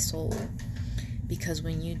disturbing my soul. Because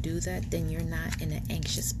when you do that, then you're not in an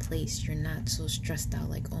anxious place. You're not so stressed out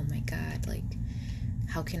like, oh my God, like,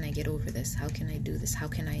 how can I get over this? How can I do this? How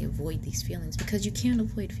can I avoid these feelings? Because you can't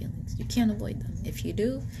avoid feelings. You can't avoid them. If you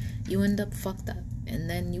do, you end up fucked up. And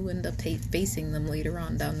then you end up facing them later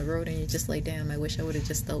on down the road. And you're just like, damn, I wish I would have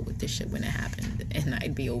just dealt with this shit when it happened. And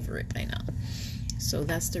I'd be over it by now. So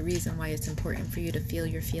that's the reason why it's important for you to feel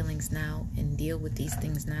your feelings now and deal with these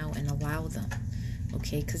things now and allow them.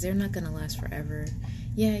 Okay, because they're not going to last forever.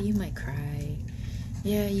 Yeah, you might cry.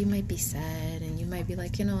 Yeah, you might be sad. And you might be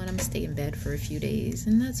like, you know what, I'm going to stay in bed for a few days.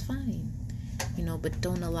 And that's fine. You know, but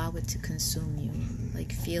don't allow it to consume you.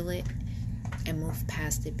 Like, feel it and move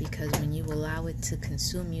past it. Because when you allow it to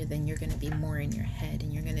consume you, then you're going to be more in your head.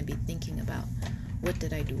 And you're going to be thinking about, what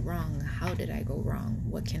did I do wrong? How did I go wrong?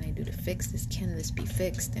 What can I do to fix this? Can this be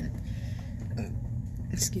fixed? And,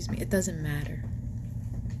 excuse me, it doesn't matter.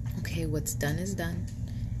 Okay, what's done is done.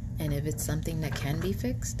 And if it's something that can be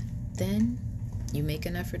fixed, then you make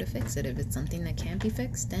an effort to fix it. If it's something that can't be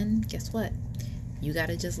fixed, then guess what? You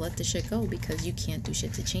gotta just let the shit go because you can't do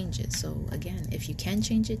shit to change it. So again, if you can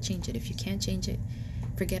change it, change it. If you can't change it,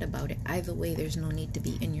 forget about it. Either way, there's no need to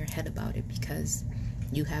be in your head about it because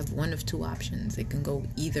you have one of two options. It can go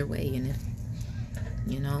either way. And if,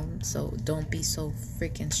 you know, so don't be so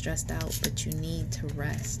freaking stressed out, but you need to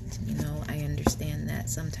rest. You know, I understand that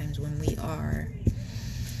sometimes when we are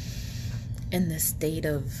in this state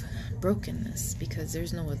of brokenness, because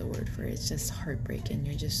there's no other word for it, it's just heartbreaking.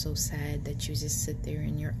 You're just so sad that you just sit there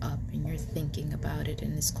and you're up and you're thinking about it,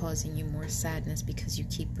 and it's causing you more sadness because you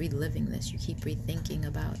keep reliving this. You keep rethinking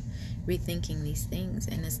these things,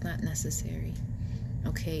 and it's not necessary.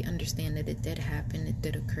 Okay, understand that it did happen, it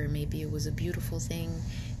did occur. Maybe it was a beautiful thing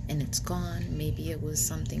and it's gone. Maybe it was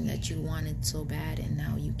something that you wanted so bad and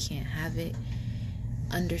now you can't have it.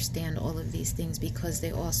 Understand all of these things because they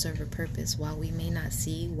all serve a purpose. While we may not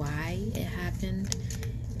see why it happened,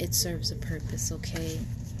 it serves a purpose, okay?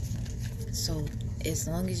 So as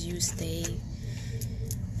long as you stay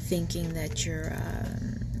thinking that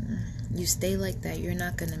you stay like that, you're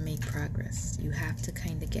not going to make progress. You have to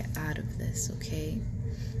kind of get out of this, okay?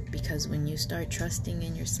 Because when you start trusting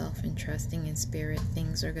in yourself and trusting in spirit,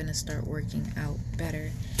 things are going to start working out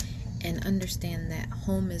better. And understand that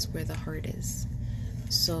home is where the heart is.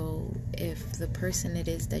 So if the person it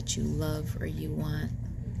is that you love or you want,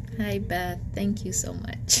 hi Beth, thank you so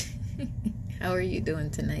much. How are you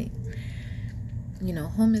doing tonight? You know,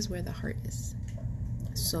 home is where the heart is.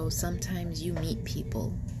 So sometimes you meet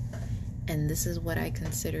people, and this is what I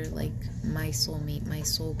consider like my soulmate, my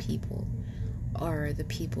soul people, are the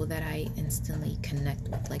people that I instantly connect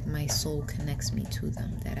with. Like my soul connects me to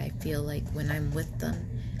them, that I feel like when I'm with them,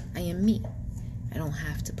 I am me. I don't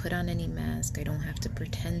have to put on any mask. I don't have to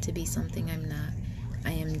pretend to be something I'm not.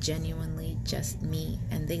 I am genuinely just me,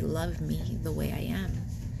 and they love me the way I am.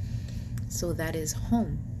 So that is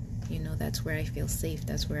home. You know, that's where I feel safe.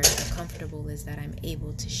 That's where I feel comfortable, is that I'm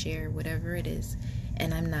able to share whatever it is,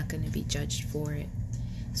 and I'm not going to be judged for it.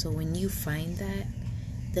 So when you find that,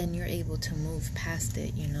 then you're able to move past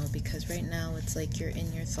it, you know, because right now it's like you're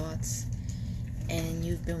in your thoughts and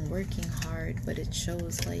you've been working hard, but it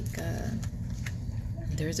shows like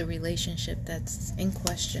there's a relationship that's in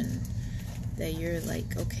question that you're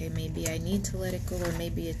like, okay, maybe I need to let it go, or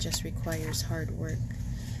maybe it just requires hard work.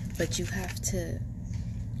 But you have to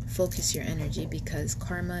focus your energy, because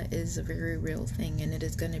karma is a very real thing, and it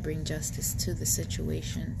is going to bring justice to the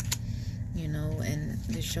situation, you know. And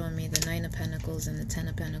they're showing me the 9 of Pentacles and the 10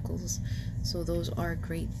 of Pentacles, so those are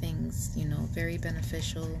great things, you know, very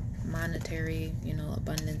beneficial, monetary, you know,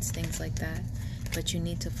 abundance, things like that. But you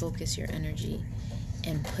need to focus your energy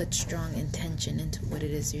and put strong intention into what it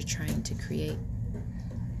is you're trying to create.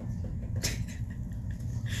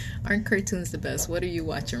 Aren't cartoons the best? What are you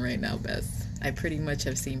watching right now, Beth? I pretty much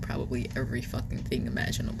have seen probably every fucking thing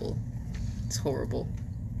imaginable. It's horrible.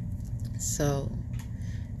 So,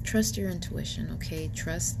 trust your intuition, okay?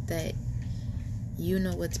 Trust that you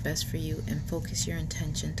know what's best for you, and focus your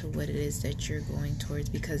intention to what it is that you're going towards,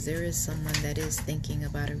 because there is someone that is thinking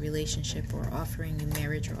about a relationship or offering you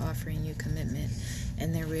marriage or offering you commitment,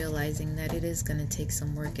 and they're realizing that it is going to take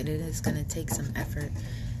some work and it is going to take some effort.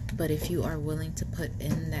 But if you are willing to put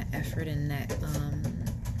in that effort and that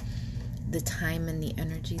the time and the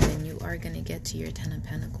energy, then you are going to get to your 10 of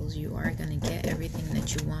Pentacles. You are going to get everything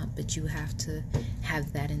that you want, but you have to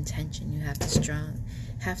have that intention. You have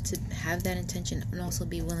to have that intention, and also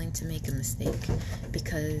be willing to make a mistake,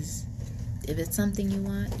 because if it's something you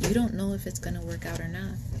want, you don't know if it's going to work out or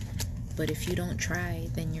not. But if you don't try,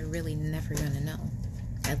 then you're really never going to know.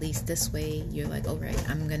 at least this way you're like, all right,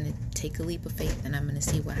 I'm gonna take a leap of faith and I'm gonna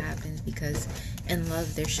see what happens, because in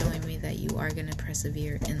love they're showing me that you are gonna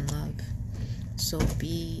persevere in love. So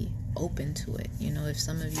be open to it. You know, if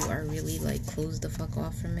some of you are really like closed the fuck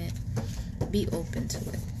off from it, be open to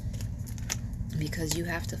it, because you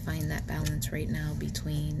have to find that balance right now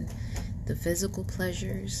between the physical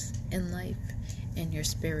pleasures in life and your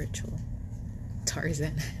spiritual.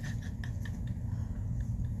 Tarzan.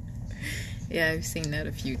 Yeah, I've seen that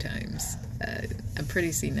a few times. I've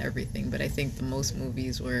pretty seen everything, but I think the most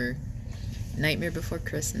movies were Nightmare Before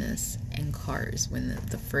Christmas and Cars. When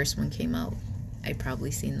the first one came out, I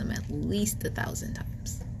probably seen them at least 1,000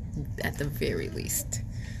 times, at the very least.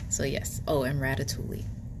 So yes. Oh, and Ratatouille,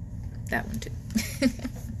 that one too.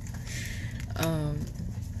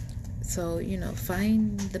 So, you know,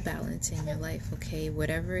 find the balance in your life, okay?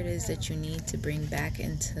 Whatever it is that you need to bring back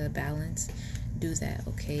into balance, do that,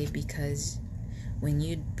 okay? Because when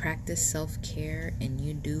you practice self-care and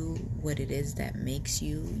you do what it is that makes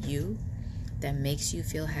you you, that makes you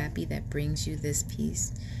feel happy, that brings you this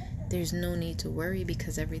peace, there's no need to worry,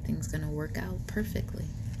 because everything's going to work out perfectly.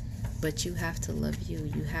 But you have to love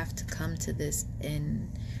you. You have to come to this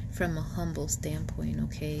from a humble standpoint,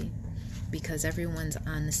 okay? Because everyone's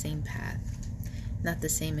on the same path. Not the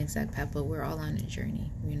same exact path, but we're all on a journey.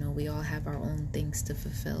 You know, we all have our own things to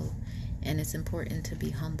fulfill. And it's important to be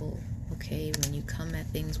humble, okay? When you come at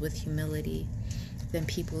things with humility, then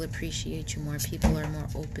people appreciate you more. People are more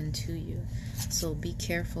open to you. So be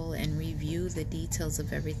careful and review the details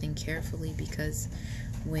of everything carefully, because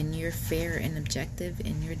when you're fair and objective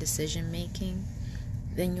in your decision making,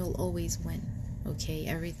 then you'll always win, okay?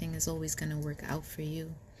 Everything is always going to work out for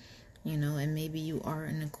you. You know, and maybe you are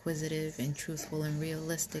an inquisitive and truthful and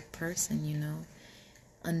realistic person, you know,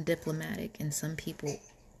 undiplomatic, and some people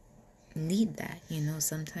need that, you know.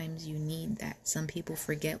 Sometimes you need that. Some people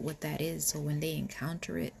forget what that is, so when they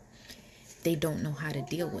encounter it, they don't know how to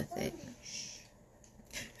deal with it.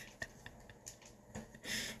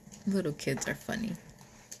 Little kids are funny.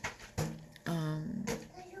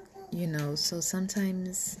 You know, so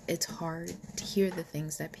sometimes it's hard to hear the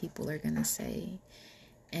things that people are gonna say.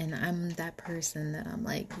 And I'm that person that I'm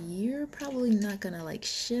like, you're probably not gonna like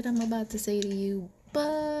shit I'm about to say to you,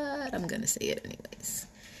 but I'm gonna say it anyways.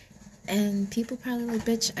 And people probably like,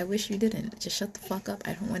 bitch, I wish you didn't. Just shut the fuck up.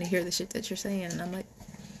 I don't want to hear the shit that you're saying. And I'm like,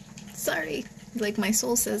 sorry. Like, my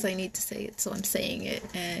soul says I need to say it, so I'm saying it.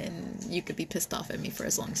 And you could be pissed off at me for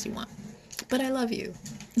as long as you want. But I love you.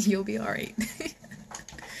 You'll be alright.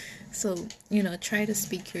 So, you know, try to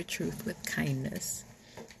speak your truth with kindness.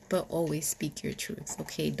 But always speak your truth,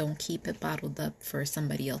 okay? Don't keep it bottled up for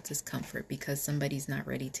somebody else's comfort, because somebody's not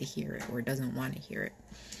ready to hear it or doesn't want to hear it.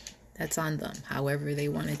 That's on them. However they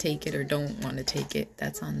want to take it or don't want to take it,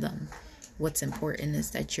 that's on them. What's important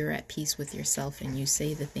is that you're at peace with yourself and you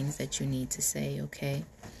say the things that you need to say, okay?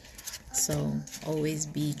 So always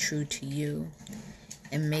be true to you,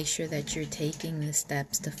 and make sure that you're taking the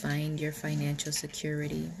steps to find your financial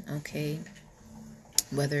security, okay?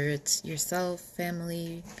 Whether it's yourself,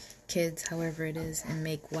 family, kids, however it is, and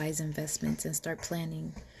make wise investments and start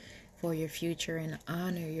planning for your future and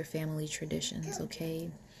honor your family traditions, okay?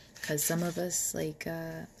 Because some of us, like,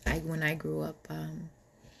 when I grew up, I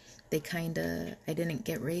didn't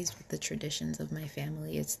get raised with the traditions of my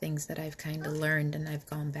family. It's things that I've kind of learned and I've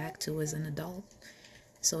gone back to as an adult.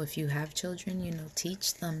 So if you have children, you know,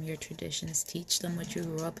 teach them your traditions, teach them what you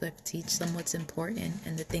grew up with, teach them what's important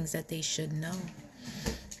and the things that they should know.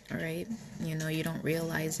 All right? You know, you don't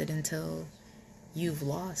realize it until you've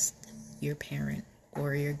lost your parent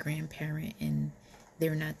or your grandparent and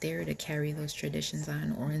they're not there to carry those traditions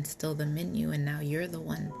on or instill them in you, and now you're the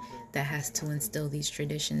one that has to instill these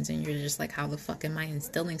traditions, and you're just like, how the fuck am I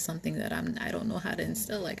instilling something that I don't know how to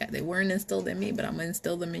instill? Like, they weren't instilled in me, but I'm gonna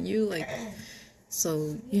instill them in you. Like,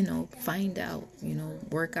 so, you know, find out, you know,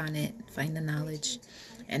 work on it, find the knowledge,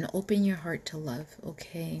 and open your heart to love,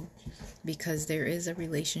 okay? Because there is a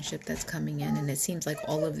relationship that's coming in, and it seems like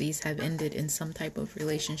all of these have ended in some type of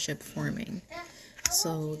relationship forming.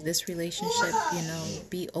 So this relationship, you know,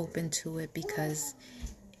 be open to it, because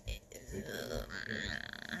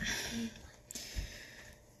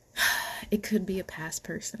it could be a past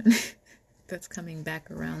person that's coming back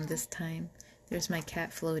around this time. There's my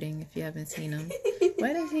cat floating, if you haven't seen him.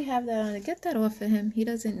 Why does he have that on? Get that off of him. He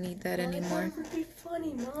doesn't need that anymore.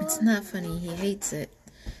 It's not funny. He hates it.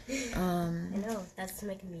 I know. That's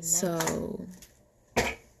making me mad. So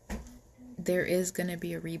there is going to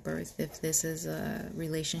be a rebirth if this is a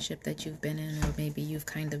relationship that you've been in, or maybe you've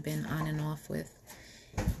kind of been on and off with.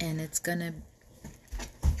 And it's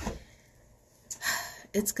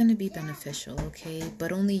it's going to be beneficial, okay?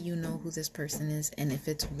 But only you know who this person is and if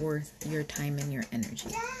it's worth your time and your energy,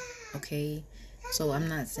 okay? So I'm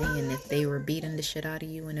not saying if they were beating the shit out of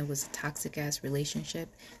you and it was a toxic ass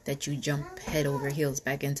relationship that you jump head over heels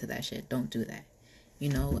back into that shit. Don't do that,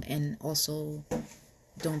 and also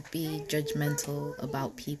don't be judgmental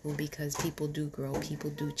about people because people do grow, people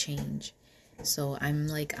do change. So I'm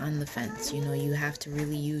like on the fence, you have to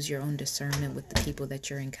really use your own discernment with the people that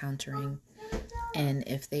you're encountering. And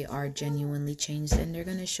if they are genuinely changed, then they're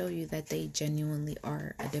going to show you that they genuinely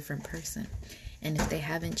are a different person. And if they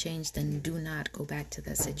haven't changed, then do not go back to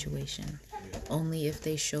that situation. Only if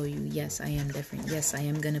they show you, yes, I am different. Yes, I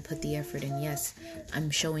am going to put the effort in. Yes, I'm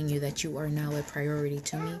showing you that you are now a priority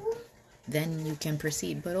to me. Then you can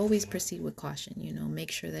proceed. But always proceed with caution,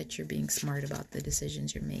 Make sure that you're being smart about the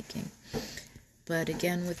decisions you're making. But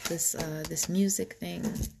again, with this music thing,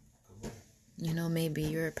 maybe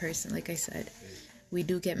you're a person, like I said, we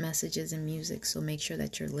do get messages in music, so make sure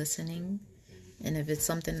that you're listening. And if it's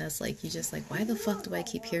something that's like, you're just like, why the fuck do I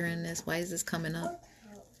keep hearing this? Why is this coming up?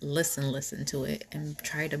 Listen to it and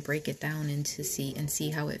try to break it down and see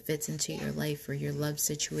how it fits into your life or your love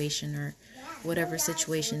situation or whatever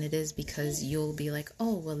situation it is, because you'll be like,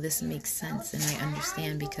 oh, well, this makes sense and I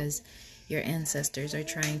understand because your ancestors are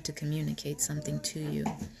trying to communicate something to you.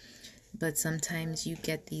 But sometimes you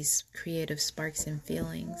get these creative sparks and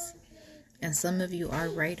feelings. And some of you are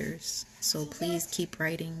writers, so please keep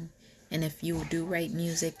writing. And if you do write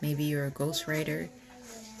music, maybe you're a ghostwriter,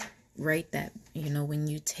 write that. When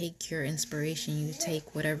you take your inspiration, you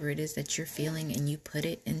take whatever it is that you're feeling and you put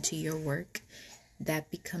it into your work, that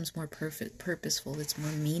becomes more purposeful. It's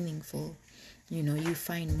more meaningful. You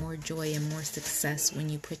find more joy and more success when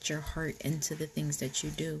you put your heart into the things that you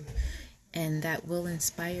do. And that will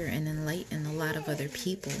inspire and enlighten a lot of other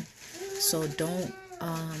people. So don't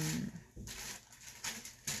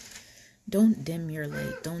dim your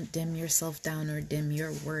light. Don't dim yourself down or dim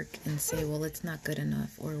your work and say, well, it's not good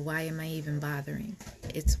enough, or why am I even bothering?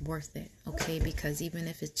 It's worth it, okay? Because even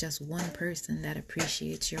if it's just one person that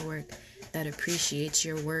appreciates your work, that appreciates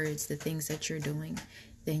your words, the things that you're doing,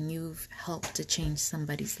 then you've helped to change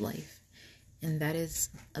somebody's life. And that is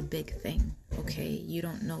a big thing, okay? You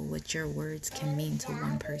don't know what your words can mean to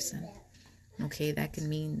one person, okay? That can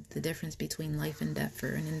mean the difference between life and death for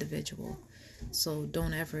an individual. So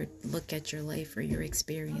don't ever look at your life or your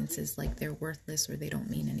experiences like they're worthless or they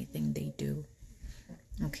don't mean anything. They do,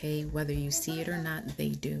 okay? Whether you see it or not, they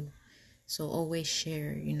do. So always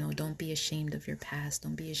share, don't be ashamed of your past.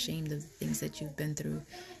 Don't be ashamed of the things that you've been through.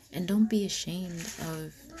 And don't be ashamed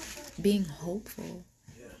of being hopeful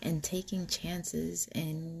and taking chances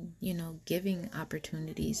and, giving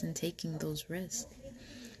opportunities and taking those risks.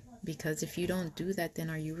 Because if you don't do that, then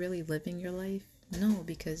are you really living your life? No,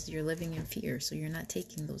 because you're living in fear, so you're not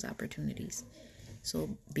taking those opportunities. So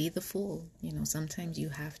be the fool. Sometimes you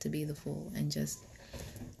have to be the fool and just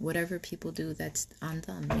whatever people do, that's on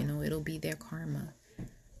them. It'll be their karma.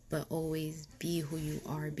 But always be who you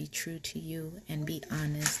are, be true to you, and be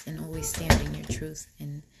honest, and always stand in your truth,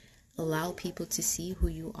 and allow people to see who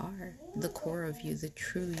you are, the core of you, the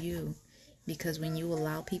true you. Because when you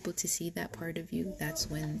allow people to see that part of you, that's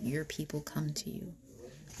when your people come to you.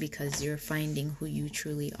 Because you're finding who you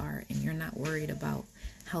truly are, and you're not worried about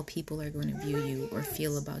how people are going to view you or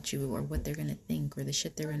feel about you or what they're going to think or the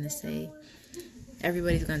shit they're going to say.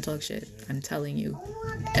 Everybody's going to talk shit. I'm telling you,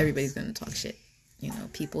 everybody's going to talk shit.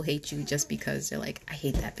 People hate you just because they're like, I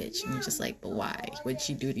hate that bitch. And you're just like, but why? What'd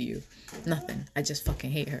she do to you? Nothing. I just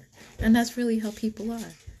fucking hate her. And that's really how people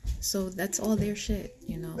are. So that's all their shit,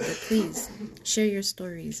 But please, share your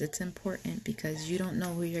stories. It's important because you don't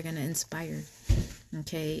know who you're going to inspire.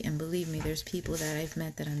 Okay? And believe me, there's people that I've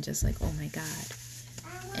met that I'm just like, oh my God.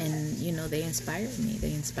 And, they inspire me.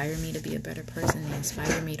 They inspire me to be a better person. They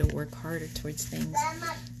inspire me to work harder towards things.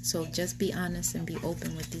 So just be honest and be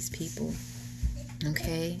open with these people.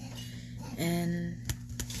 Okay? And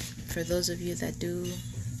for those of you that do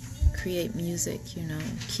create music,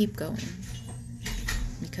 keep going.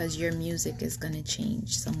 Because your music is going to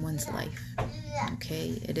change someone's life.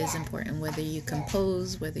 Okay? It is important whether you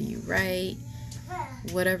compose, whether you write,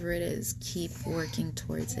 whatever it is, keep working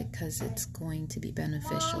towards it because it's going to be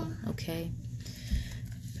beneficial. Okay?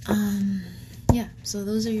 Yeah, so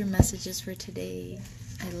those are your messages for today.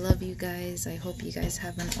 I love you guys. I hope you guys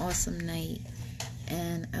have an awesome night.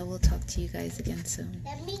 And I will talk to you guys again soon.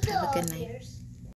 Have a good night.